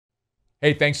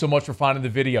Hey, thanks so much for finding the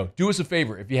video. Do us a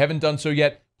favor. If you haven't done so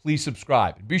yet, please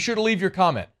subscribe. And be sure to leave your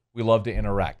comment. We love to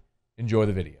interact. Enjoy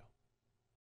the video.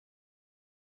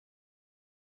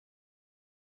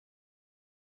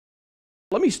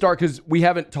 Let me start because we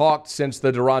haven't talked since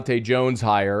the Daronte Jones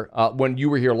hire. When you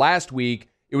were here last week,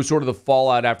 it was sort of the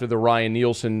fallout after the Ryan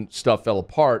Nielsen stuff fell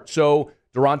apart. So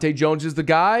Daronte Jones is the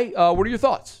guy. What are your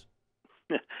thoughts?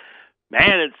 Man,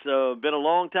 it's been a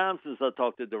long time since I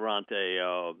talked to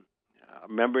Daronte. I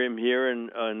remember him here in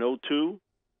 2002,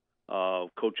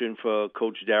 coaching for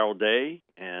Coach Darrell Day.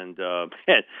 And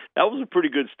man, that was a pretty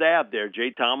good staff there.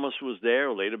 Jay Thomas was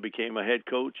there, later became a head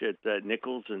coach at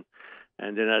Nichols and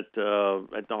then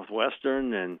at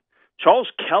Northwestern. And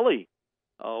Charles Kelly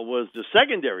was the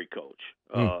secondary coach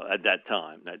at that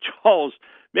time. Now, Charles,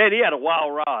 man, he had a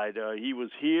wild ride. He was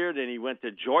here, then he went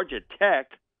to Georgia Tech,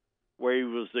 where he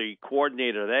was the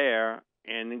coordinator there,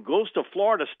 and then goes to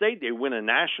Florida State. They win a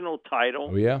national title.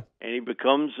 Oh, yeah. And he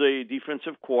becomes a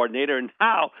defensive coordinator. And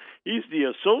now he's the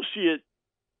associate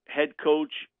head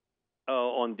coach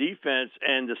on defense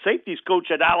and the safeties coach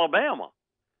at Alabama.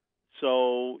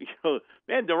 So,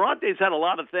 man, Daronte's had a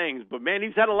lot of things, but, man,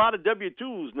 he's had a lot of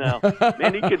W-2s now.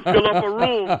 Man, he can fill up a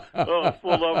room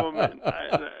full of them.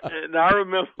 And I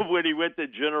remember when he went to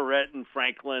Jeanerette and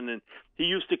Franklin, and he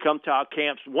used to come to our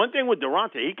camps. One thing with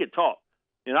Daronte, he could talk.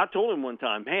 And I told him one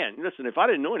time, man, listen, if I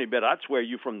didn't know any better, I'd swear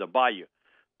you from the bayou.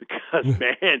 Because,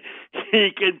 man, he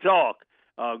can talk.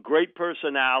 Great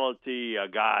personality, a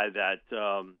guy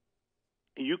that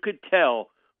you could tell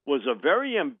was a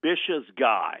very ambitious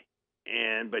guy.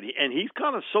 And he's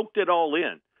kind of soaked it all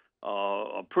in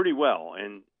pretty well.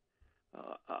 And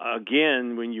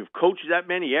again, when you've coached that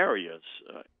many areas,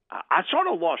 I sort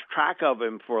of lost track of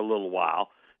him for a little while.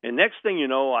 And next thing you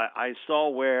know, I saw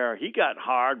where he got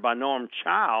hired by Norm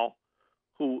Chow,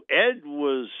 who Ed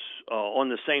was on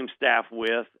the same staff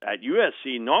with at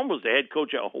USC. Norm was the head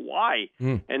coach at Hawaii,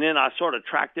 and then I sort of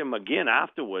tracked him again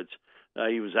afterwards.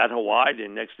 He was at Hawaii,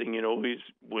 and next thing you know, he's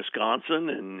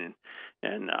Wisconsin,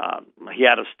 and he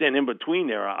had a stint in between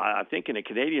there, I think, in the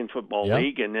Canadian Football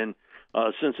League, and then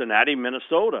Cincinnati,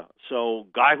 Minnesota. So,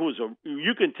 guy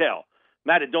you can tell,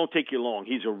 Matt, it don't take you long.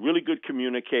 He's a really good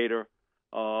communicator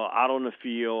out on the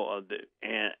field,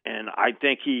 and I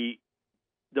think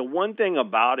the one thing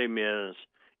about him is,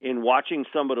 in watching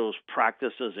some of those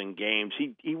practices and games,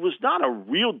 he was not a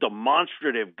real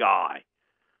demonstrative guy.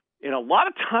 And a lot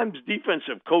of times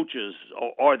defensive coaches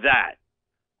are that.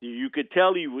 You could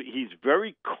tell he's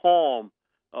very calm,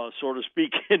 so to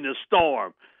speak, in the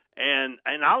storm. And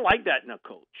I like that in a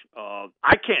coach.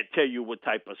 I can't tell you what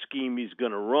type of scheme he's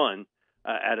going to run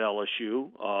at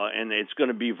LSU, and it's going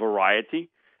to be variety.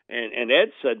 And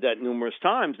Ed said that numerous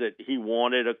times, that he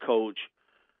wanted a coach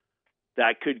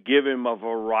that could give him a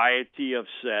variety of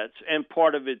sets. And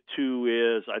part of it,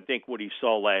 too, is I think what he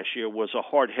saw last year was a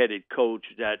hard-headed coach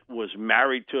that was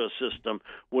married to a system,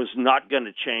 was not going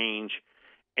to change.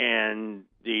 And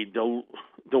the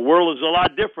world is a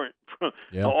lot different.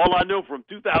 All I know from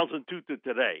 2002 to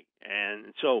today.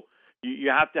 And so you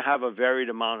have to have a varied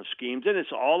amount of schemes. And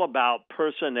it's all about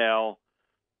personnel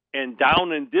and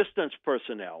down and distance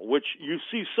personnel, which you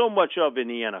see so much of in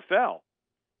the NFL.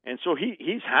 And so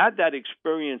he's had that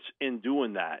experience in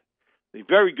doing that. A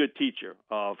very good teacher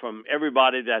from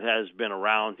everybody that has been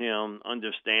around him,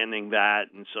 understanding that.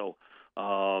 And so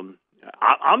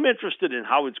I'm interested in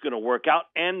how it's going to work out,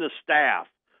 and the staff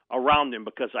around him,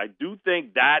 because I do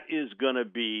think that is going to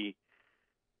be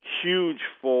huge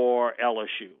for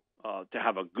LSU, to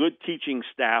have a good teaching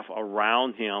staff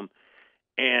around him,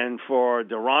 and for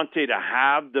Daronte to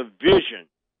have the vision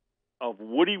of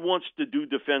what he wants to do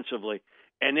defensively,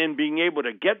 and then being able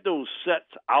to get those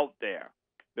sets out there,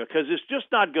 because it's just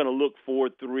not going to look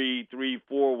 4-3,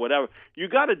 3-4, whatever. You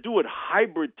got to do it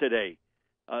hybrid today.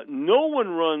 No one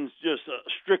runs just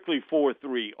strictly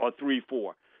 4-3 or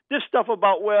 3-4. This stuff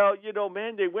about,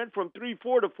 man, they went from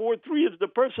 3-4 to 4-3. Is the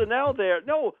personnel there?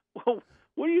 No.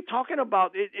 What are you talking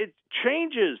about? It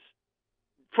changes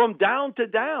from down to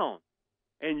down,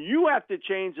 and you have to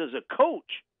change as a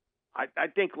coach. I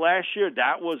think last year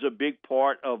that was a big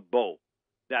part of both.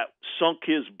 That sunk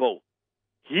his boat.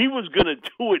 He was going to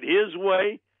do it his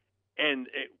way, and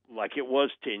like it was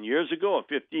 10 years ago or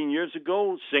 15 years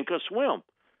ago, sink or swim.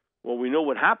 Well, we know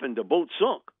what happened. The boat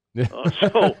sunk. That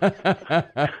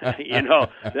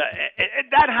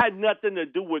had nothing to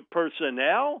do with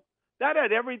personnel. That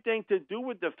had everything to do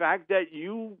with the fact that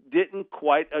you didn't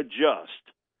quite adjust.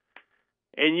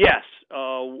 And yes,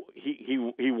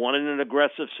 he wanted an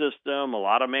aggressive system, a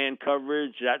lot of man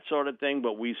coverage, that sort of thing.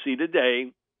 But we see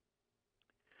today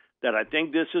that I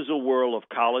think this is a world of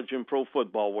college and pro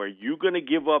football where you're going to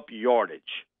give up yardage.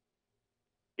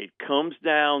 It comes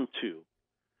down to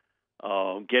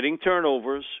getting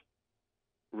turnovers,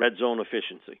 red zone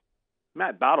efficiency.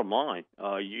 Matt, bottom line,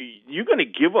 you're going to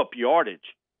give up yardage.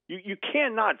 You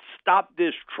cannot stop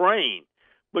this train,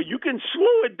 but you can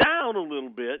slow it down a little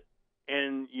bit.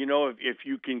 And, you know, if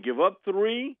you can give up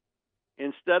 3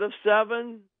 instead of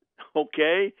 7,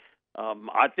 okay,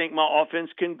 I think my offense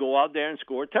can go out there and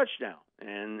score a touchdown.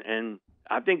 And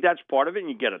I think that's part of it. And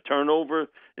you get a turnover.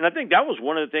 And I think that was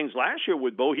one of the things last year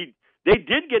with Bo. They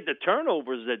did get the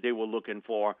turnovers that they were looking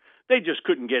for. They just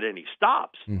couldn't get any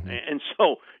stops. Mm-hmm. And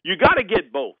so you got to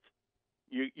get both.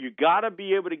 You got to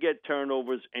be able to get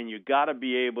turnovers, and you got to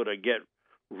be able to get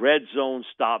red zone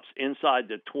stops inside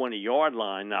the 20-yard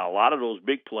line. Now, a lot of those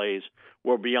big plays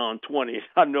were beyond 20.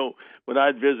 I know when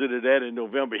I visited Ed in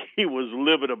November, he was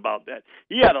livid about that.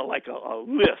 He had a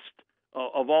list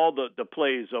of all the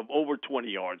plays of over 20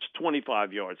 yards,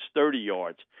 25 yards, 30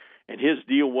 yards. And his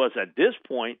deal was, at this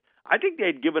point, I think they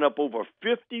had given up over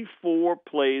 54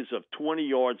 plays of 20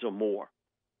 yards or more.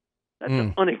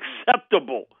 That's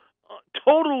unacceptable,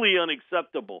 totally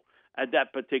unacceptable at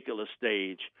that particular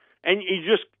stage. And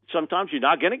sometimes you're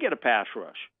not going to get a pass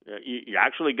rush. You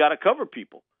actually got to cover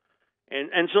people.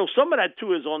 And so some of that,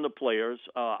 too, is on the players.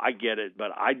 I get it.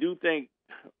 But I do think,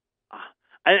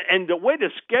 and the way the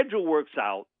schedule works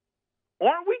out,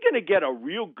 aren't we going to get a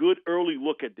real good early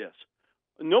look at this?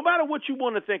 No matter what you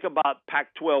want to think about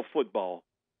Pac-12 football,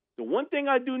 the one thing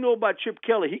I do know about Chip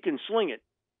Kelly, he can sling it.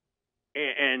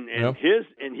 And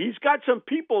he's got some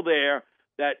people there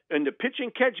that in the pitch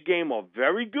and catch game are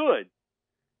very good.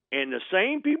 And the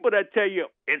same people that tell you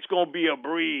it's going to be a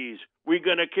breeze, we're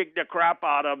going to kick the crap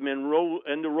out of them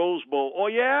in the Rose Bowl. Oh,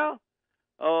 yeah?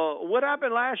 What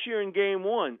happened last year in game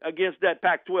 1 against that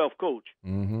Pac-12 coach?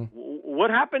 Mm-hmm.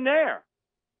 What happened there?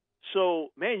 So,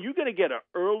 man, you're going to get an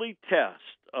early test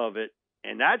of it,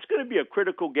 and that's going to be a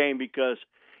critical game because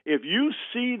if you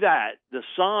see that, the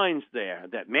signs there,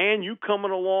 that, man, you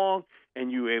coming along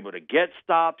and you're able to get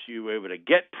stops, you're able to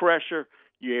get pressure,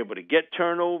 you're able to get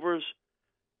turnovers,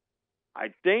 I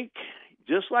think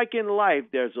just like in life,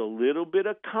 there's a little bit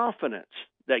of confidence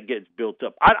that gets built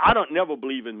up. I don't never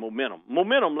believe in momentum.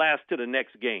 Momentum lasts to the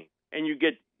next game, and you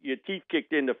get your teeth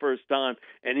kicked in the first time,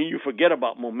 and then you forget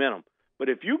about momentum. But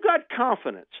if you got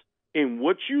confidence in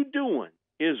what you're doing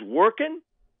is working,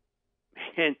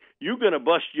 and you're going to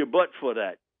bust your butt for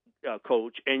that,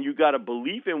 coach, and you got a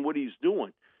belief in what he's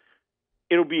doing.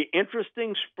 It'll be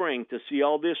interesting spring to see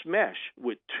all this mesh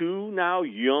with 2 now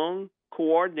young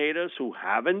coordinators who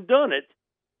haven't done it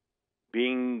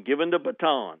being given the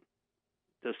baton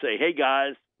to say, hey,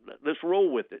 guys, let's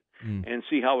roll with it and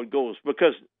see how it goes.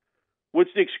 Because what's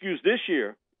the excuse this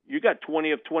year? You got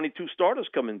 20 of 22 starters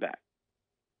coming back.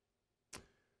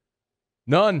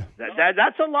 None.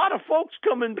 That's a lot of folks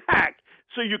coming back.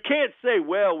 So you can't say,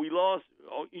 well, we lost.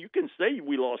 You can say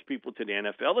we lost people to the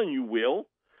NFL, and you will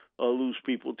lose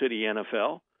people to the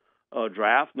NFL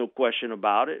draft, no question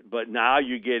about it. But now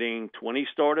you're getting 20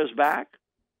 starters back.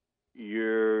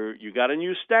 You got a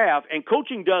new staff, and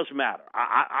coaching does matter.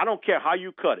 I don't care how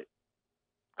you cut it.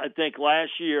 I think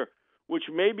last year, which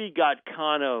maybe got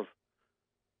kind of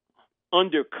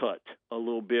undercut a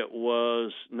little bit,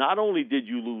 was not only did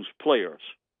you lose players,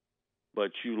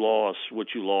 but you lost what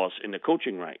you lost in the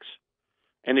coaching ranks.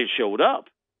 And it showed up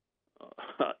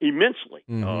immensely,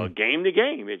 game to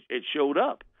game. It showed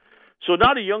up. So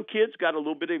now the young kids got a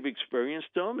little bit of experience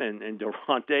to them, and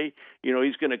Daronte,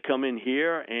 he's going to come in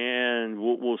here, and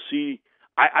we'll see.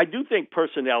 I do think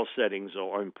personnel settings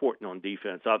are important on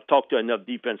defense. I've talked to enough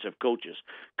defensive coaches,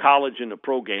 college and the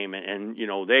pro game, and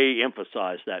they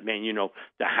emphasize that, man, to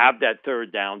have that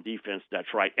third down defense,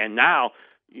 that's right. And now,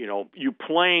 you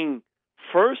playing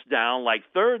first down like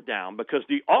third down because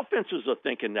the offenses are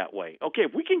thinking that way. Okay,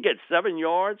 if we can get 7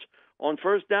 yards on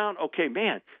first down, okay,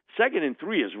 man, 2nd and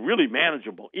 3 is really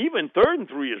manageable. Even 3rd and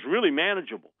 3 is really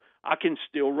manageable. I can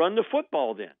still run the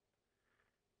football then.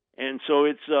 And so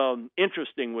it's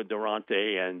interesting with Daronte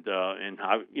and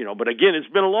how, but again, it's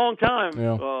been a long time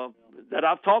that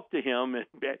I've talked to him. And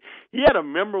he had a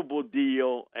memorable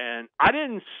deal, and I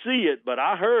didn't see it, but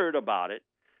I heard about it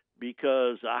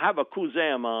because I have a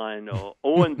cousin of mine,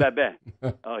 Owen Babette.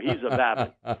 He's a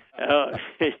Babbitt.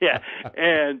 Yeah.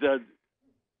 And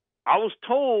I was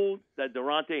told that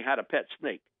Daronte had a pet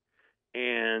snake,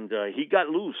 and he got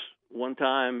loose one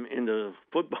time in the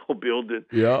football building.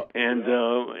 Yeah. And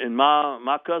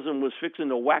my cousin was fixing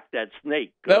to whack that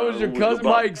snake. That was your cousin,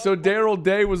 Mike. So Daryl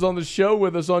Day was on the show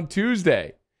with us on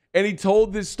Tuesday, and he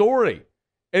told this story.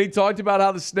 And he talked about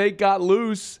how the snake got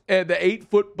loose and the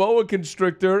 8-foot boa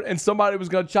constrictor, and somebody was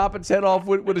going to chop its head off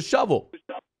with a shovel.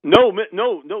 No,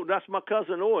 that's my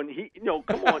cousin Owen. He,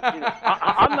 come on.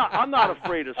 I'm not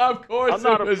afraid of. Of course, I'm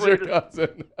not it was afraid your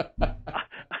cousin.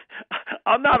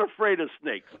 I'm not afraid of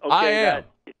snakes. Okay, I am.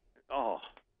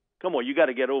 Come on, you got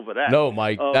to get over that. No,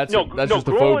 Mike, that's just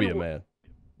a phobia, man.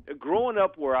 Growing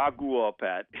up where I grew up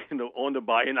at, on the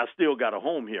bayou, and I still got a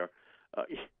home here.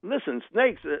 Listen,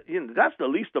 snakes, that's the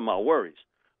least of my worries.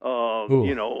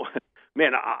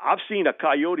 Man, I've seen a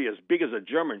coyote as big as a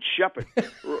German Shepherd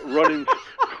running.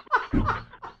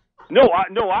 No,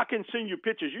 I can send you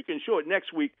pictures. You can show it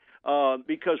next week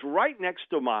because right next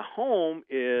to my home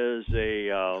is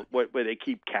where they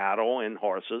keep cattle and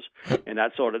horses and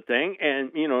that sort of thing.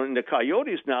 And and the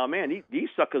coyotes now, man, these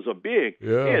suckers are big. Yeah.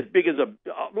 They're as big as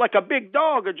like a big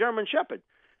dog, a German Shepherd.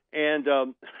 And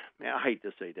man, I hate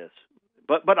to say this,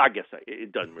 but I guess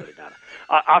it doesn't really matter.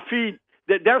 I feed.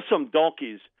 There's some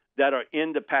donkeys that are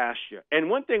in the pasture, and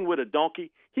one thing with a donkey,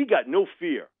 he got no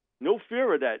fear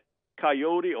of that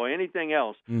coyote or anything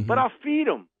else. Mm-hmm. But I feed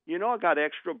him. I got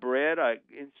extra bread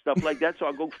and stuff like that, so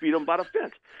I go feed them by the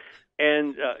fence.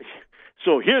 And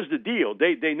so here's the deal: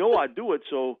 they know I do it.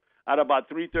 So at about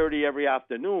 3:30 every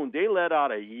afternoon, they let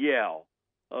out a yell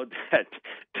that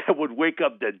would wake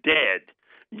up the dead.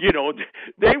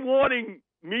 They wanting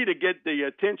me to get the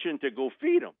attention to go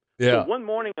feed them. Yeah. So one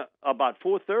morning about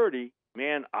 4:30,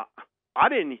 man, I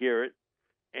didn't hear it,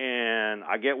 and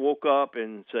I woke up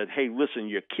and said, "Hey, listen,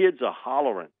 your kids are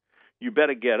hollering. You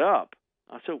better get up."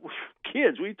 I said,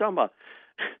 "Kids, what are you talking about?"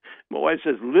 My wife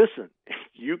says, "Listen,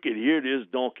 you could hear this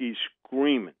donkey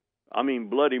screaming. I mean,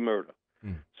 bloody murder."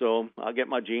 So I get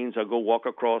my jeans, I go walk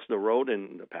across the road,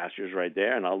 and the pasture's right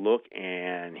there, and I look,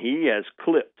 and he has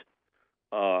clipped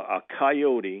a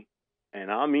coyote,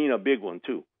 and I mean a big one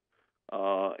too.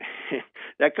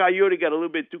 That coyote got a little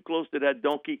bit too close to that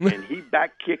donkey, and he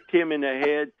back kicked him in the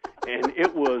head, and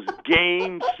it was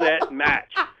game, set,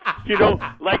 match.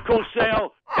 Like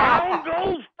Cosell, down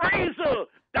goes Fraser,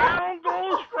 down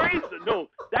goes Fraser. No,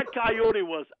 that coyote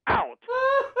was out.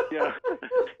 Yeah.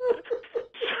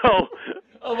 So,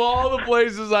 of all the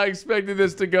places I expected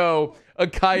this to go, a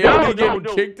coyote getting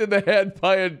kicked in the head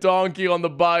by a donkey on the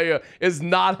bayou is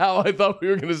not how I thought we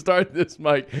were going to start this,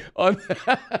 Mike. On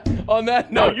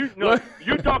that note.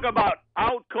 You talk about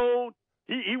out cold.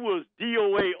 He was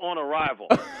DOA on arrival.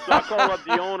 So I call up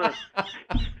the owner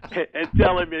and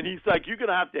tell him, and he's like, "You're going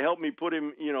to have to help me put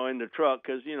him, in the truck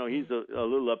because, he's a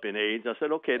little up in age." I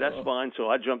said, "Okay, that's fine." So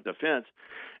I jumped the fence.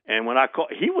 And when I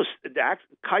called, the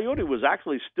coyote was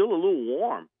actually still a little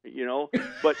warm,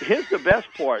 But here's the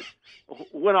best part.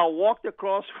 When I walked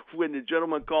across, when the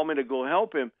gentleman called me to go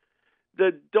help him,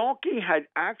 the donkey had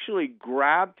actually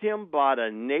grabbed him by the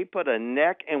nape of the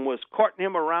neck and was carting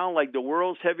him around like the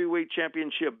world's heavyweight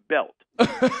championship belt.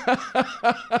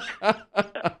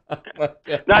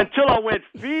 Now, until I went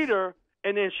feed her,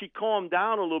 and then she calmed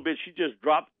down a little bit. She just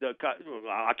dropped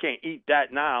I can't eat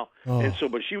that now. And so,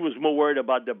 but she was more worried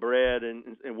about the bread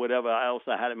and whatever else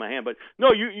I had in my hand. But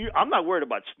no, I'm not worried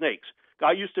about snakes.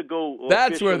 I used to go.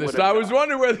 That's where this. I was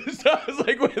wondering where this. I was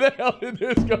like, where the hell did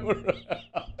this come around?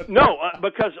 No,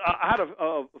 because I had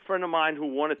a friend of mine who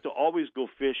wanted to always go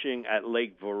fishing at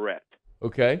Lake Verret.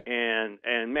 Okay.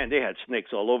 And man, they had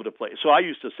snakes all over the place. So I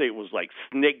used to say it was like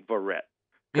Snake Verret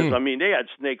because they had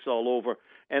snakes all over.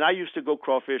 And I used to go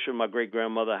crawfishing. My great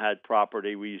grandmother had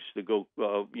property. We used to go,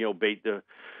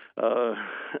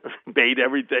 bait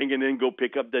everything, and then go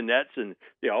pick up the nets. And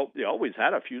they always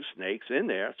had a few snakes in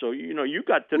there. So you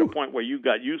got to the point where you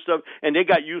got used to, and they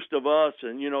got used to us.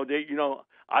 And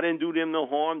I didn't do them no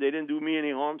harm. They didn't do me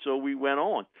any harm. So we went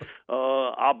on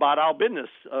about our business,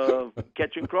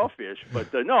 catching crawfish.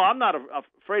 But no, I'm not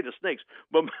afraid of snakes.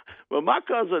 But my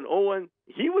cousin Owen,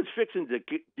 he was fixing to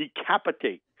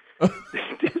decapitate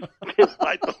this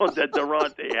python that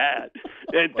Daronte had.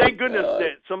 And thank goodness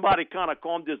that somebody kind of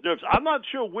calmed his nerves. I'm not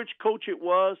sure which coach it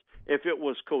was, if it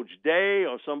was Coach Day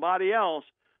or somebody else.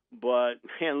 But,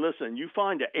 man, listen, you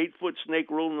find an 8-foot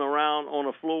snake rolling around on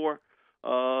the floor,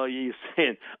 you're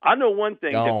saying, I know one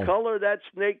thing, the color of that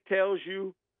snake tells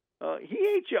you he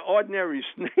ain't your ordinary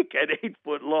snake at 8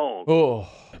 foot long. Oh. All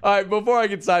right, before I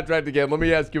get sidetracked again, let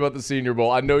me ask you about the Senior Bowl.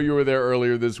 I know you were there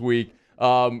earlier this week.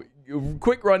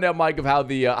 Quick rundown, Mike, of how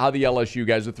the LSU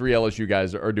guys, the 3 LSU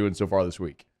guys, are doing so far this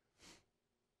week.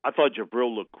 I thought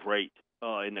Jabril looked great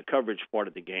in the coverage part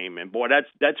of the game, and boy,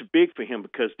 that's big for him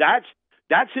because that's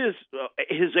his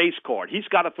ace card. He's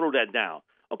got to throw that down.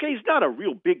 Okay, he's not a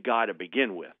real big guy to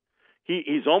begin with.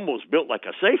 He's almost built like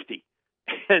a safety,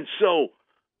 and so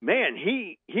man,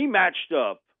 he matched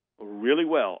up really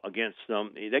well against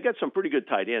them. They got some pretty good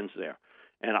tight ends there.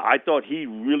 And I thought he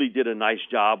really did a nice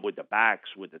job with the backs,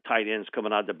 with the tight ends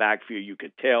coming out of the backfield. You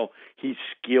could tell he's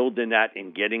skilled in that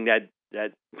and getting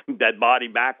that body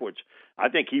backwards. I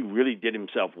think he really did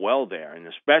himself well there. And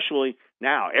especially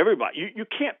now, everybody, you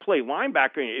can't play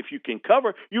linebacker if you can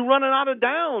cover. You're running out of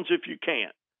downs if you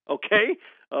can't. Okay?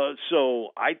 So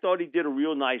I thought he did a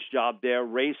real nice job there.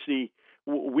 Racy,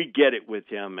 we get it with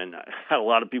him. And I had a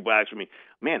lot of people asking me,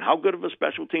 man, how good of a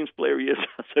special teams player he is?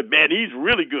 I said, man, he's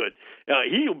really good.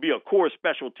 He'll be a core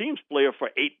special teams player for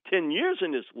 8-10 years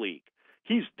in this league.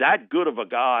 He's that good of a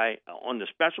guy on the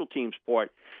special teams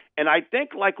part. And I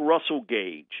think like Russell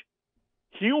Gage,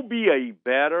 he'll be a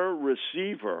better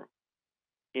receiver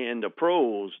in the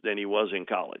pros than he was in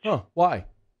college. Huh, why?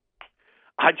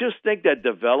 I just think that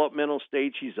developmental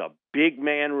stage, he's a big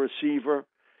man receiver.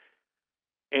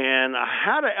 And I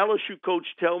had an LSU coach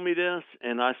tell me this,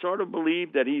 and I sort of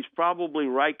believe that he's probably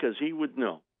right because he would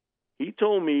know. He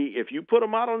told me if you put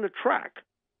him out on the track,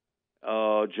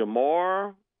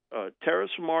 Jamar,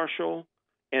 Terrace Marshall,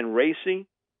 and Racy,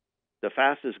 the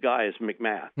fastest guy is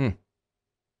McMath.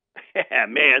 Yeah,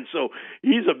 man. So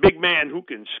he's a big man who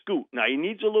can scoot. Now, he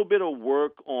needs a little bit of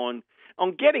work on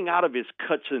getting out of his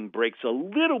cuts and breaks a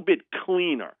little bit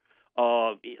cleaner.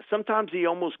 Sometimes he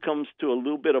almost comes to a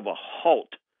little bit of a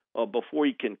halt before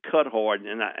he can cut hard.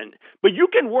 But you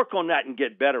can work on that and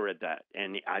get better at that.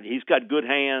 And he's got good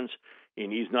hands,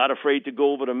 and he's not afraid to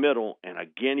go over the middle. And,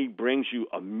 again, he brings you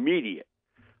immediate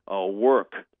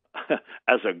work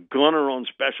as a gunner on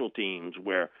special teams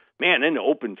where, man, in the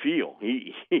open field,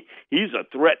 he's a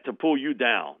threat to pull you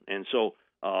down. And so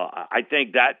I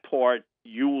think that part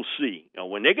you will see.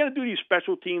 When they're going to do these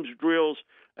special teams drills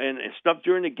and stuff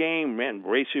during the game, man,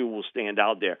 Racy will stand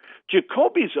out there.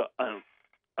 Jacoby's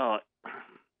kind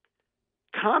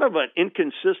of an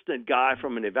inconsistent guy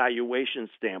from an evaluation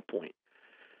standpoint.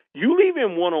 You leave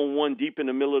him one-on-one deep in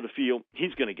the middle of the field,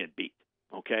 he's going to get beat,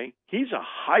 okay? He's a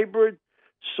hybrid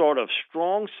sort of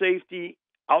strong safety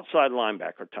outside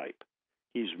linebacker type.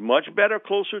 He's much better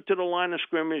closer to the line of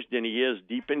scrimmage than he is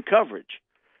deep in coverage.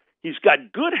 He's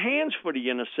got good hands for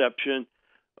the interception.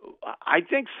 I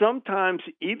think sometimes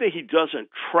either he doesn't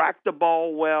track the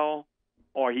ball well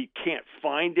or he can't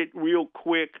find it real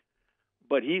quick,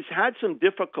 but he's had some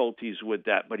difficulties with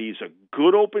that. But he's a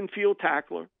good open field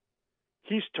tackler.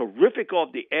 He's terrific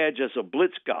off the edge as a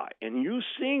blitz guy. And you're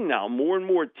seeing now more and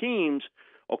more teams,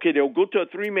 okay, they'll go to a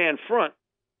three-man front.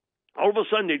 All of a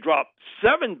sudden they drop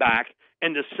 7 back,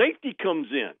 and the safety comes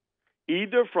in,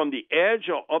 either from the edge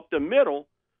or up the middle,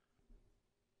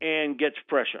 and gets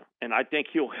pressure. And I think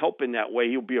he'll help in that way.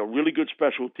 He'll be a really good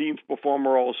special teams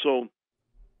performer also.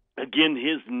 Again,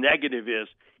 his negative is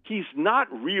he's not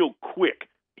real quick.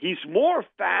 He's more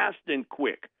fast than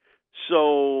quick.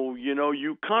 So,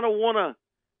 you kind of want to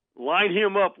line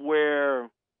him up where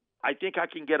I think I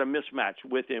can get a mismatch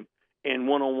with him in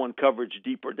one-on-one coverage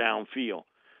deeper downfield.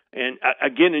 And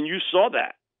again, and you saw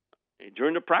that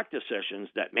during the practice sessions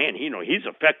that, man, he's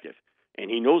effective. And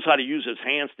he knows how to use his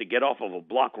hands to get off of a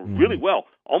block really well,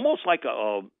 almost like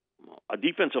a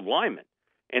defensive lineman.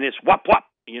 And it's whop,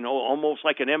 almost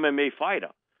like an MMA fighter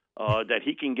that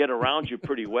he can get around you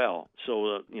pretty well.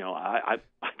 So, I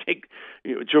think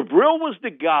Jabril was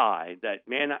the guy that,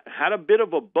 man, had a bit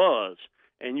of a buzz.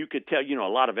 And you could tell, a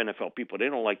lot of NFL people, they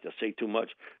don't like to say too much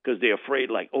because they're afraid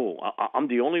like, oh, I'm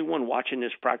the only one watching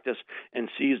this practice and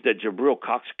sees that Jabril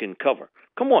Cox can cover.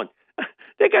 Come on.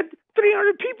 They got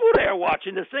 300 people there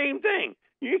watching the same thing.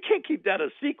 You can't keep that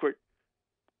a secret.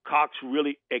 Cox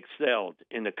really excelled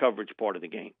in the coverage part of the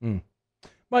game.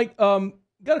 Mike,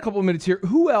 got a couple of minutes here.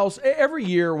 Who else? Every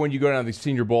year when you go down to the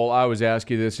Senior Bowl, I always ask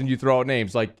you this, and you throw out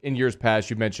names. Like in years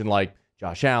past, you mentioned like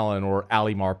Josh Allen or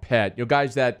Ali Marpet.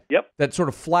 Guys that sort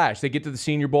of flash. They get to the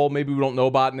Senior Bowl, maybe we don't know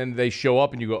about, and then they show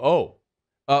up, and you go,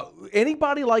 oh.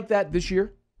 Anybody like that this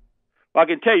year? Well, I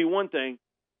can tell you one thing.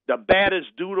 The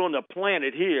baddest dude on the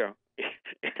planet here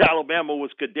in Alabama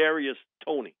was Kadarius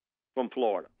Toney from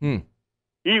Florida.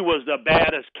 He was the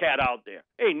baddest cat out there.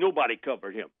 Hey, nobody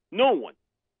covered him. No one.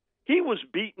 He was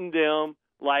beating them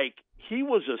like he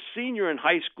was a senior in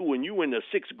high school and you were in the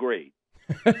 6th grade.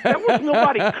 There was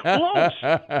nobody close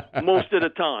most of the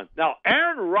time. Now,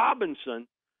 Aaron Robinson,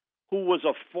 who was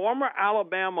a former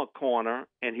Alabama corner,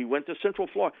 and he went to Central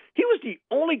Florida, he was the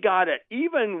only guy that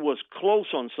even was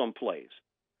close on some plays.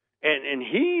 And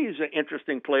he's an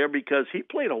interesting player because he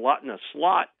played a lot in the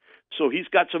slot, so he's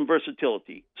got some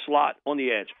versatility, slot on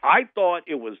the edge. I thought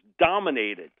it was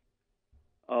dominated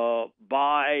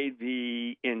by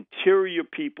the interior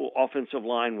people, offensive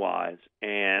line-wise.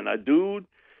 And a dude,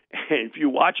 if you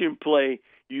watch him play,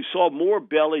 you saw more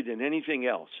belly than anything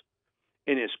else.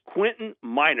 And it's Quentin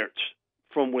Meinertz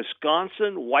from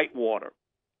Wisconsin Whitewater.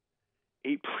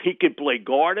 He could play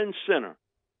guard and center.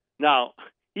 Now,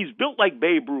 he's built like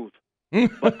Babe Ruth. But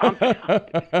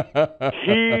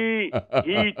he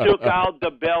took out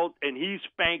the belt and he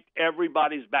spanked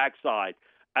everybody's backside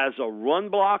as a run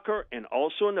blocker and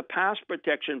also in the pass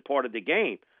protection part of the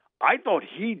game. I thought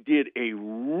he did a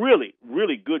really,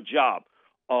 really good job.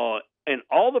 In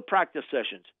all the practice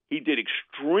sessions, he did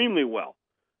extremely well.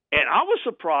 And I was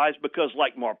surprised because,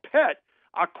 like Marpet,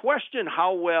 I questioned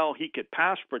how well he could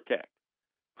pass protect.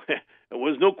 There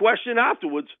was no question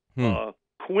afterwards.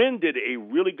 Quinn did a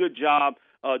really good job.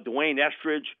 Dwayne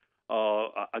Estridge,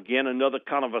 again, another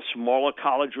kind of a smaller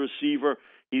college receiver.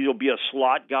 He'll be a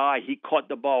slot guy. He caught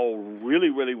the ball really,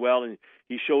 really well, and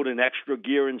he showed an extra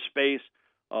gear in space.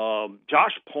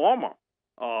 Josh Palmer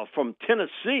from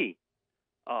Tennessee.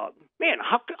 Man,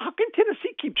 how can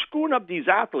Tennessee keep screwing up these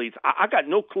athletes? I got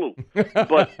no clue.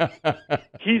 But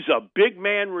he's a big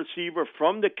man receiver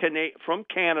from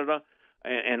Canada,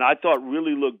 and I thought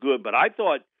really looked good. But I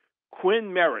thought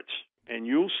Quinn Merritt's, and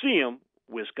you'll see him,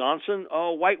 Wisconsin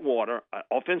Whitewater,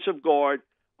 offensive guard.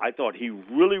 I thought he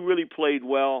really, really played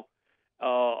well.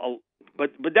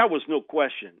 But that was no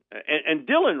question. And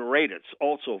Dylan Raditz,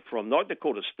 also from North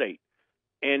Dakota State.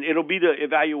 And it'll be the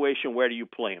evaluation, where do you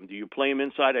play him? Do you play him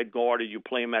inside at guard or do you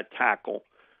play him at tackle?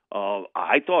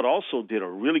 I thought also did a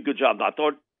really good job. I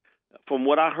thought, from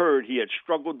what I heard, he had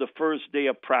struggled the first day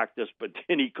of practice, but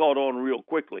then he caught on real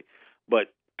quickly.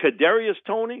 But Kadarius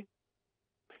Toney,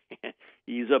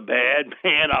 he's a bad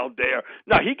man out there.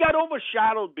 Now, he got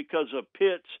overshadowed because of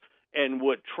Pitts and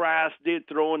what Trask did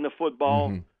throwing the football.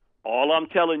 Mm-hmm. All I'm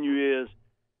telling you is,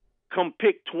 come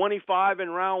pick 25 in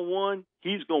round one,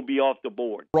 he's going to be off the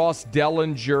board. Ross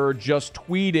Dellinger just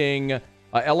tweeting,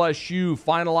 LSU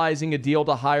finalizing a deal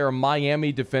to hire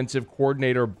Miami defensive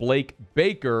coordinator Blake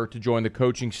Baker to join the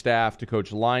coaching staff to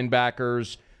coach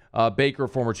linebackers. Baker,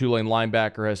 former Tulane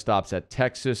linebacker, has stops at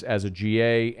Texas as a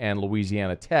GA and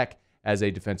Louisiana Tech as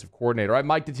a defensive coordinator. All right,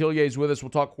 Mike Detillier is with us. We'll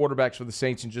talk quarterbacks for the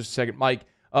Saints in just a second. Mike,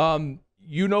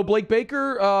 you know Blake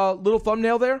Baker? Little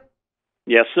thumbnail there?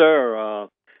 Yes, sir.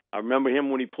 I remember him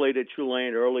when he played at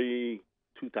Tulane early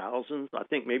 2000s. I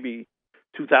think maybe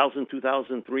 2000,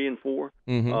 2003, and 4,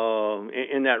 in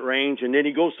that range. And then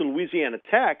he goes to Louisiana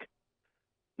Tech.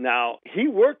 Now, he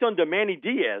worked under Manny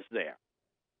Diaz there,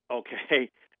 okay?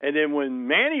 And then when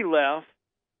Manny left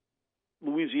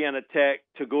Louisiana Tech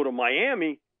to go to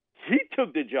Miami, he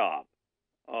took the job.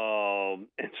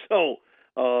 And so,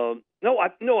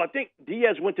 I think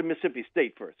Diaz went to Mississippi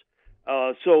State first.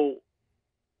 So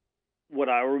what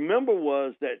I remember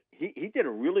was that he did a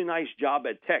really nice job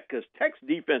at Tech, because Tech's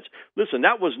defense, listen,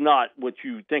 that was not what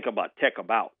you think about Tech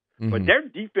about. Mm-hmm. But their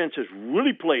defense has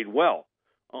really played well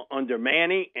under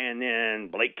Manny, and then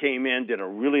Blake came in, did a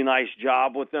really nice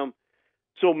job with them.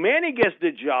 So Manny gets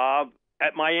the job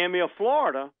at Miami of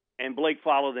Florida, and Blake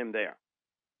followed him there.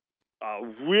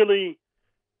 Really,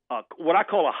 what I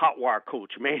call a hot wire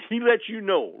coach, man. He lets you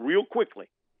know real quickly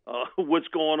what's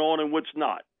going on and what's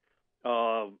not.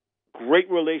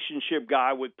 Great relationship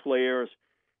guy with players.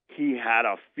 He had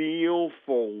a feel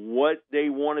for what they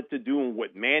wanted to do and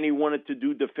what Manny wanted to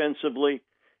do defensively.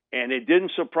 And it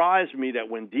didn't surprise me that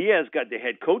when Diaz got the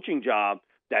head coaching job,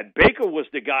 that Baker was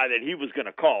the guy that he was going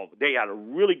to call. They had a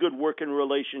really good working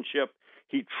relationship.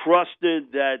 He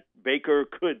trusted that Baker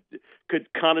could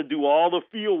kind of do all the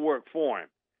field work for him.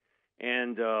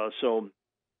 And so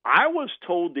I was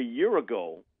told a year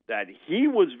ago that he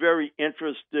was very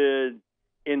interested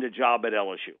in the job at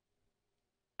LSU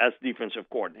as defensive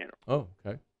coordinator. Oh,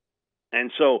 okay.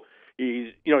 And so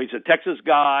he's a Texas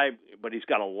guy, but he's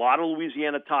got a lot of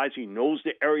Louisiana ties. He knows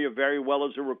the area very well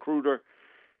as a recruiter.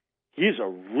 He's a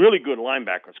really good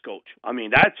linebackers coach. I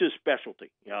mean, that's his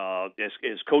specialty,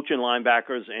 is coaching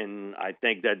linebackers, and I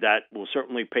think that will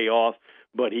certainly pay off.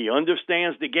 But he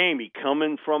understands the game. He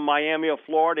coming from Miami of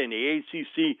Florida in the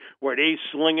ACC, where they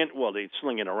sling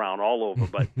it around all over.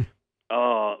 But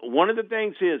one of the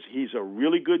things is he's a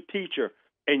really good teacher.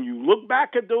 And you look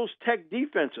back at those Tech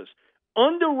defenses,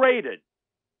 underrated,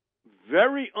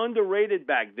 very underrated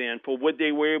back then for what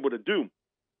they were able to do.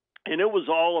 And it was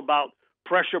all about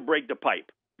pressure, break the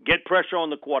pipe, get pressure on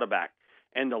the quarterback,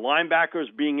 and the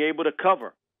linebackers being able to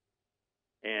cover.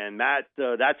 And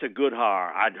that's a good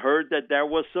hire. I'd heard that there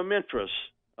was some interest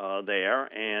there,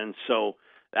 and so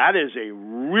that is a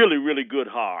really, really good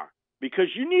hire, because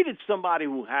you needed somebody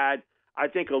who had, I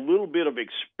think, a little bit of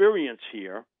experience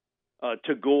here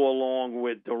to go along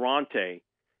with Daronte,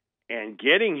 and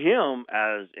getting him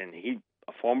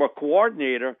a former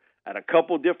coordinator at a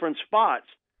couple different spots.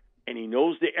 and he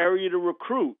knows the area to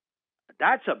recruit,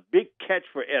 that's a big catch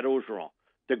for Ed Orgeron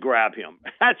to grab him.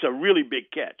 That's a really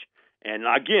big catch. And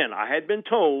again, I had been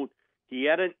told he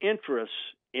had an interest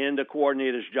in the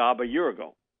coordinator's job a year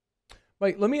ago.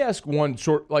 Mike, let me ask one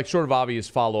sort of obvious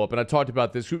follow-up, and I talked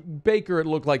about this. Baker, it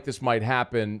looked like this might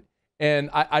happen, and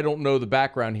I don't know the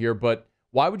background here, but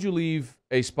why would you leave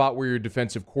a spot where you're a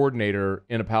defensive coordinator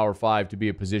in a Power 5 to be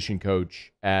a position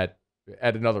coach at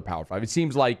another Power 5? It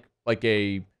seems like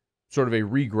a sort of a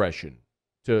regression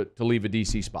to leave a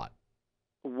DC spot.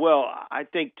 Well, I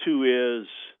think, too, is,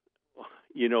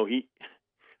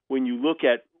 when you look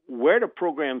at where the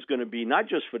program's going to be, not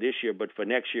just for this year, but for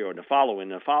next year or the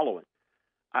following,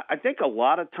 I think a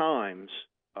lot of times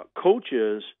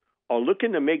coaches are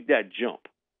looking to make that jump.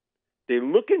 They're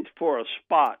looking for a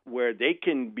spot where they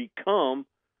can become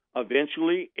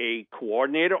eventually a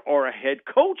coordinator or a head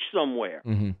coach somewhere.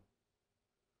 Mm-hmm.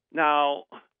 Now,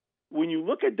 when you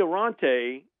look at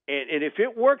Daronte, and if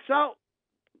it works out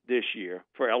this year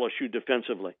for LSU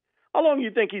defensively, how long do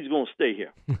you think he's going to stay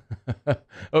here?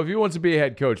 If he wants to be a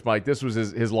head coach, Mike, this was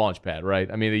his launch pad,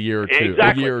 right? I mean, a year or two.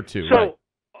 Exactly. A year or two, so, right.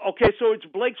 Okay, so it's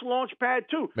Blake's launch pad,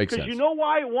 too. Makes sense. Because you know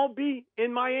why it won't be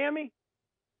in Miami?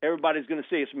 Everybody's going to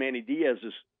say it's Manny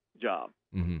Diaz's job.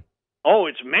 Mm-hmm. Oh,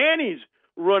 it's Manny's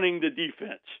running the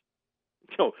defense.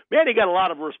 So Manny got a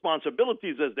lot of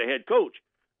responsibilities as the head coach.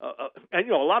 And,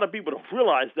 a lot of people don't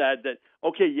realize that,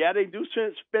 okay, yeah, they do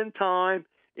spend time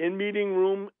in meeting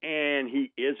room, and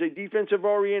he is a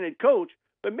defensive-oriented coach.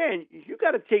 But, man, you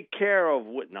got to take care of,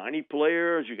 90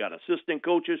 players. You got assistant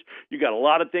coaches. You got a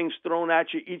lot of things thrown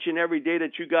at you each and every day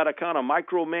that you got to kind of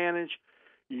micromanage.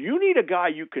 You need a guy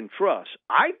you can trust.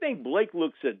 I think Blake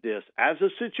looks at this as a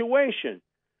situation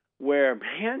where,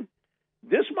 man,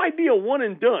 this might be a one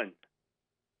and done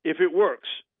if it works.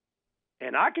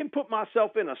 And I can put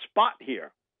myself in a spot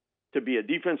here to be a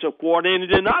defensive coordinator,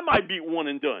 then I might be one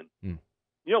and done.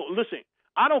 Listen,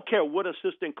 I don't care what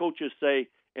assistant coaches say,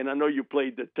 and I know you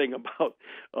played the thing about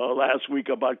last week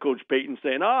about Coach Payton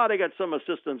saying, they got some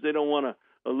assistants, they don't want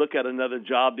to look at another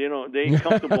job. They ain't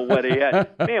comfortable where they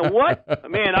at. Man, what?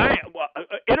 Man,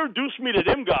 introduce me to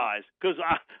them guys, because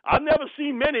I've never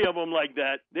seen many of them like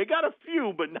that. They got a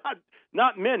few, but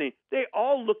not many. They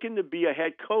all looking to be a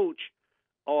head coach.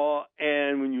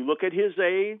 And when you look at his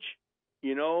age,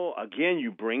 again,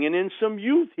 you bringing in some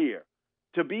youth here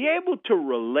to be able to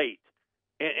relate.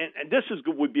 And this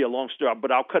would be a long story,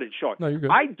 but I'll cut it short. No, you're good.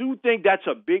 I do think that's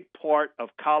a big part of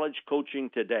college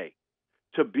coaching today,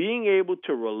 to being able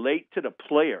to relate to the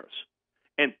players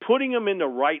and putting them in the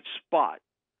right spot.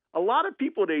 A lot of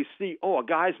people, they see, a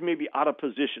guy's maybe out of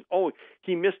position. Oh,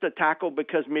 he missed a tackle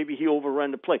because maybe he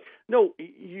overran the play. No,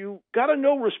 you got to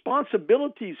know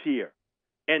responsibilities here.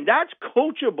 And that's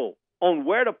coachable on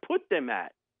where to put them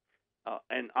at.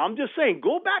 And I'm just saying,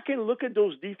 go back and look at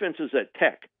those defenses at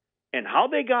Tech and how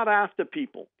they got after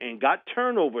people and got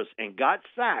turnovers and got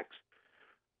sacks.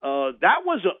 That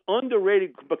was an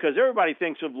underrated, because everybody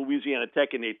thinks of Louisiana Tech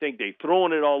and they think they're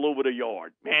throwing it all over the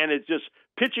yard. Man, it's just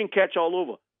pitch and catch all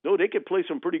over. No, they could play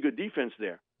some pretty good defense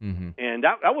there. Mm-hmm. And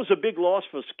that was a big loss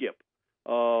for Skip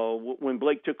when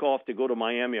Blake took off to go to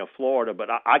Miami or Florida. But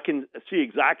I can see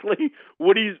exactly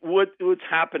what's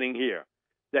happening here,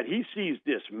 that he sees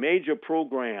this major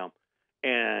program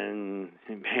and,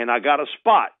 man, I got a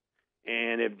spot.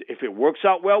 And if it works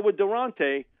out well with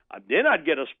Daronte, then I'd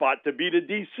get a spot to be the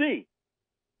DC.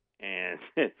 And,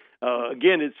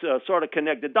 again, it's sort of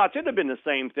connected dots. It'd have been the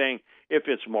same thing if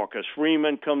it's Marcus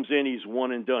Freeman comes in, he's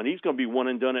one and done. He's going to be one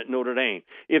and done at Notre Dame.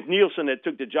 If Nielsen had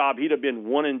took the job, he'd have been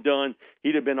one and done.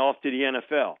 He'd have been off to the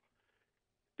NFL.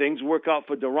 Things work out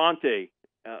for Daronte.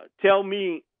 Tell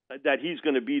me that he's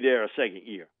going to be there a second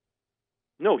year.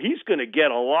 No, he's going to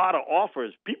get a lot of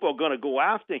offers. People are going to go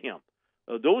after him.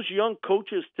 Those young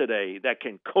coaches today that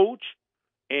can coach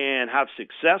and have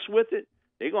success with it,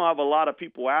 they're going to have a lot of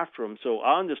people after him. So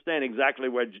I understand exactly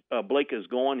where Blake is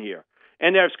going here.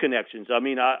 And there's connections. I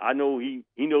mean, I know he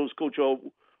knows Coach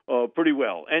O pretty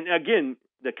well. And, again,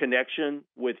 the connection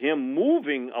with him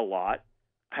moving a lot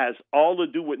has all to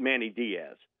do with Manny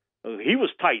Diaz. He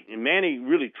was tight, and Manny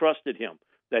really trusted him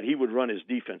that he would run his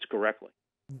defense correctly.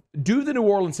 Do the New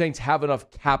Orleans Saints have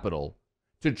enough capital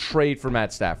to trade for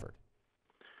Matt Stafford?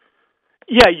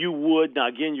 Yeah, you would. Now,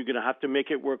 again, you're going to have to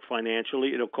make it work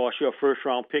financially. It'll cost you a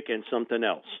first-round pick and something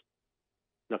else.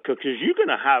 Now, because you're going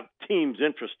to have teams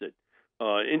interested.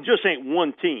 It just ain't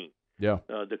one team. Yeah.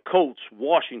 The Colts,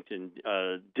 Washington,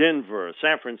 Denver,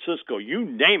 San Francisco, you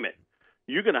name it.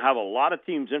 You're going to have a lot of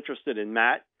teams interested in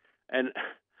Matt. And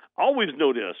always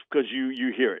know this, because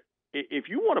you hear it. If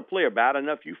you want a player bad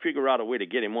enough, you figure out a way to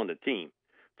get him on the team.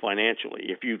 financially.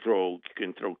 If you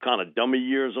can throw kind of dummy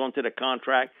years onto the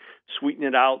contract, sweeten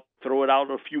it out, throw it out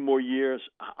a few more years.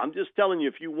 I'm just telling you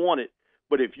if you want it.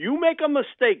 But if you make a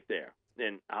mistake there,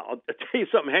 then I'll tell you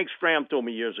something Hank Stram told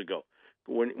me years ago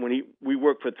when we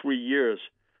worked for 3 years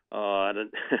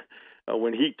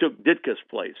when he took Ditka's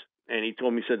place. And he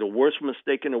told me, he said, the worst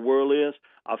mistake in the world is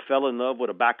I fell in love with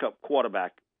a backup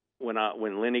quarterback when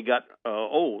Lenny got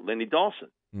old, Lenny Dawson.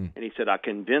 And he said, I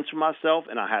convinced myself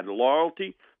and I had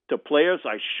loyalty to players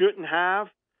I shouldn't have.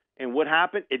 And what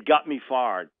happened? It got me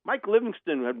fired. Mike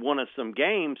Livingston had won us some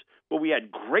games, but we had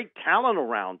great talent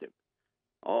around him.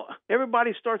 Oh,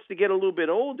 everybody starts to get a little bit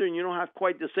older and you don't have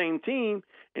quite the same team.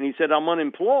 And he said, I'm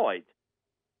unemployed.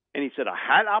 And he said, I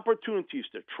had opportunities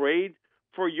to trade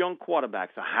for young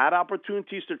quarterbacks. I had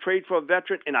opportunities to trade for a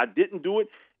veteran, and I didn't do it.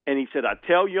 And he said, I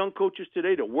tell young coaches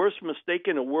today, the worst mistake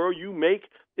in the world you make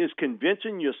is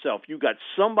convincing yourself you got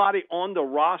somebody on the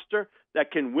roster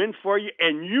that can win for you,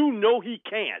 and you know he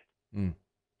can't.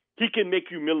 He can make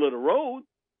you middle of the road.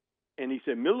 And he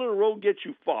said, middle of the road gets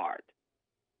you fired.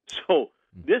 So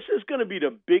this is going to be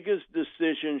the biggest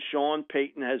decision Sean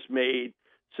Payton has made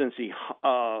since he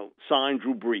signed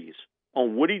Drew Brees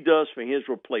on what he does for his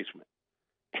replacement.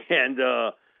 And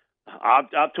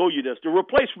I've told you this, the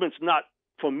replacement's not,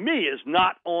 for me, is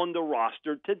not on the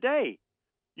roster today.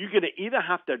 You're going to either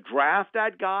have to draft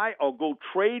that guy or go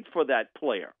trade for that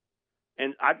player.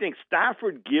 And I think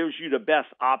Stafford gives you the best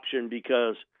option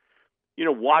because, you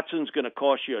know, Watson's going to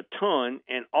cost you a ton.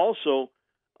 And also,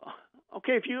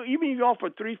 okay, if you offer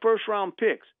 3 first-round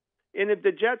picks, and if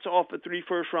the Jets offer 3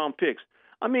 first-round picks,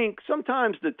 I mean,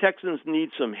 sometimes the Texans need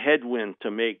some headwind to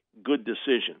make good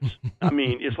decisions. I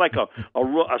mean, it's like a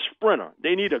sprinter.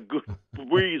 They need a good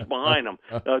breeze behind them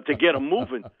to get them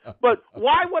moving. But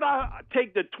why would I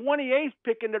take the 28th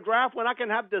pick in the draft when I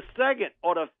can have the 2nd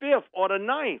or the 5th or the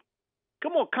 9th?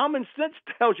 Come on, common sense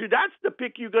tells you that's the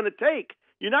pick you're going to take.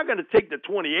 You're not going to take the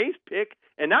 28th pick,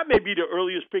 and that may be the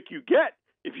earliest pick you get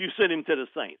if you send him to the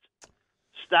Saints.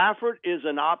 Stafford is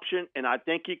an option, and I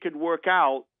think he could work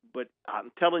out. But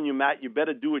I'm telling you, Matt, you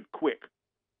better do it quick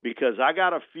because I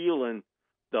got a feeling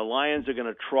the Lions are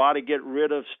going to try to get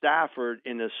rid of Stafford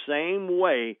in the same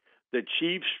way the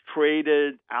Chiefs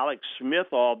traded Alex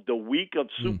Smith off the week of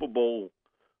Super Bowl.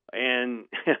 And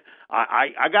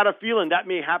I got a feeling that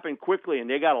may happen quickly, and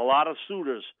they got a lot of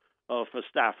suitors for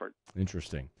Stafford.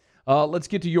 Interesting. Let's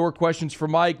get to your questions for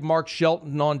Mike. Mark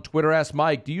Shelton on Twitter asked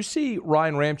Mike, do you see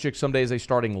Ryan Ramczyk someday as a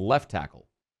starting left tackle?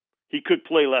 He could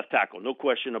play left tackle, no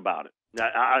question about it.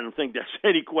 I don't think there's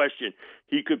any question.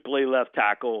 He could play left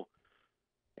tackle,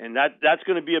 and that's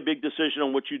going to be a big decision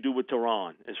on what you do with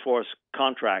Teron as far as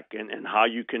contract and how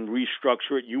you can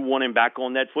restructure it. You want him back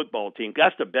on that football team.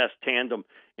 That's the best tandem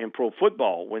in pro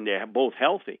football when they're both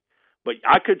healthy. But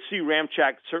I could see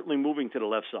Ramczyk certainly moving to the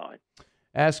left side.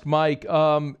 Ask Mike,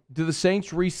 do the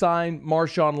Saints re-sign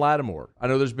Marshawn Lattimore? I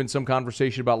know there's been some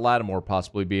conversation about Lattimore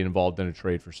possibly being involved in a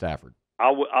trade for Stafford.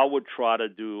 I would try to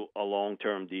do a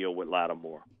long-term deal with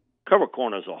Lattimore. Cover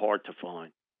corners are hard to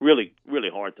find. Really, really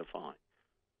hard to find.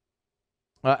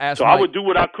 So Mike, I would do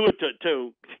what I could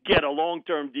to get a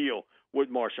long-term deal with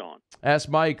Marshawn. Ask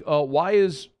Mike, why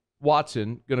is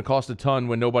Watson going to cost a ton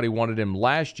when nobody wanted him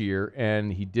last year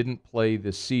and he didn't play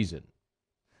this season?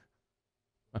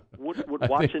 What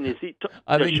Watson is he?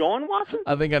 Deshaun Watson?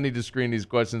 I think I need to screen these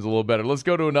questions a little better. Let's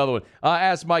go to another one.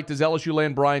 Ask Mike, does LSU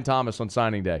land Brian Thomas on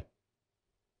signing day?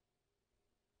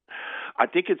 I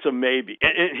think it's a maybe.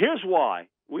 And here's why.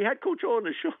 We had Coach O on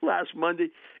the show last Monday,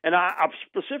 and I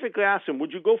specifically asked him,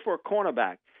 would you go for a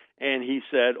cornerback? And he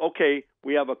said, okay,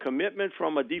 we have a commitment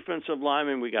from a defensive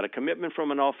lineman. We got a commitment from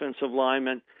an offensive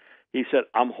lineman. He said,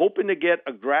 I'm hoping to get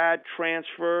a grad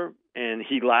transfer, and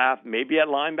he laughed, maybe at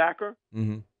linebacker.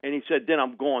 Mm-hmm. And he said, then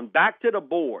I'm going back to the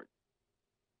board.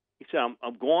 He said,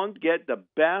 I'm going to get the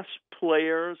best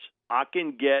players I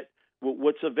can get with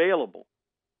what's available.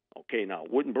 Okay, now,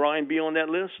 wouldn't Brian be on that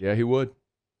list? Yeah, he would.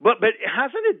 But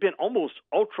hasn't it been almost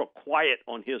ultra quiet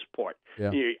on his part?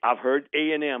 Yeah. I've heard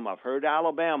A&M, I've heard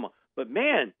Alabama, but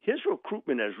man, his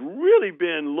recruitment has really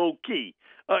been low key.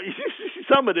 You see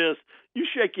some of this, you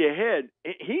shake your head.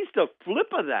 He's the flip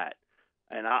of that,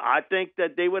 and I think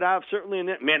that they would have certainly in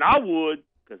that. Man, I would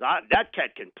because that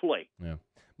cat can play. Yeah,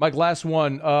 Mike. Last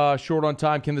one, short on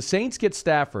time. Can the Saints get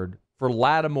Stafford for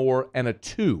Lattimore and a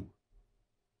 2?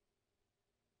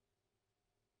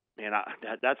 Man,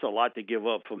 that's a lot to give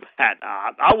up for Matt.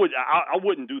 I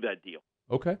wouldn't do that deal.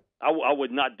 Okay. I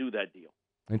would not do that deal.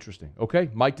 Interesting. Okay.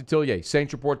 Mike Detillier,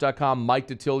 SaintsReport.com,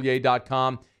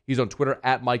 MikeDetillier.com. He's on Twitter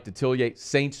at Mike Detillier,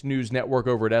 Saints News Network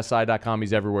over at SI.com.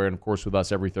 He's everywhere, and, of course, with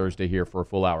us every Thursday here for a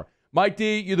full hour. Mike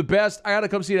D, you're the best. I got to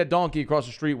come see that donkey across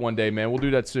the street one day, man. We'll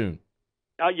do that soon.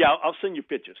 Yeah, I'll send you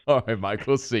pictures. All right, Mike.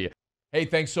 We'll see you. Hey,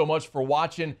 thanks so much for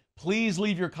watching. Please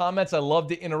leave your comments. I love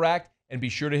to interact. And be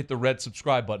sure to hit the red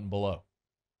subscribe button below.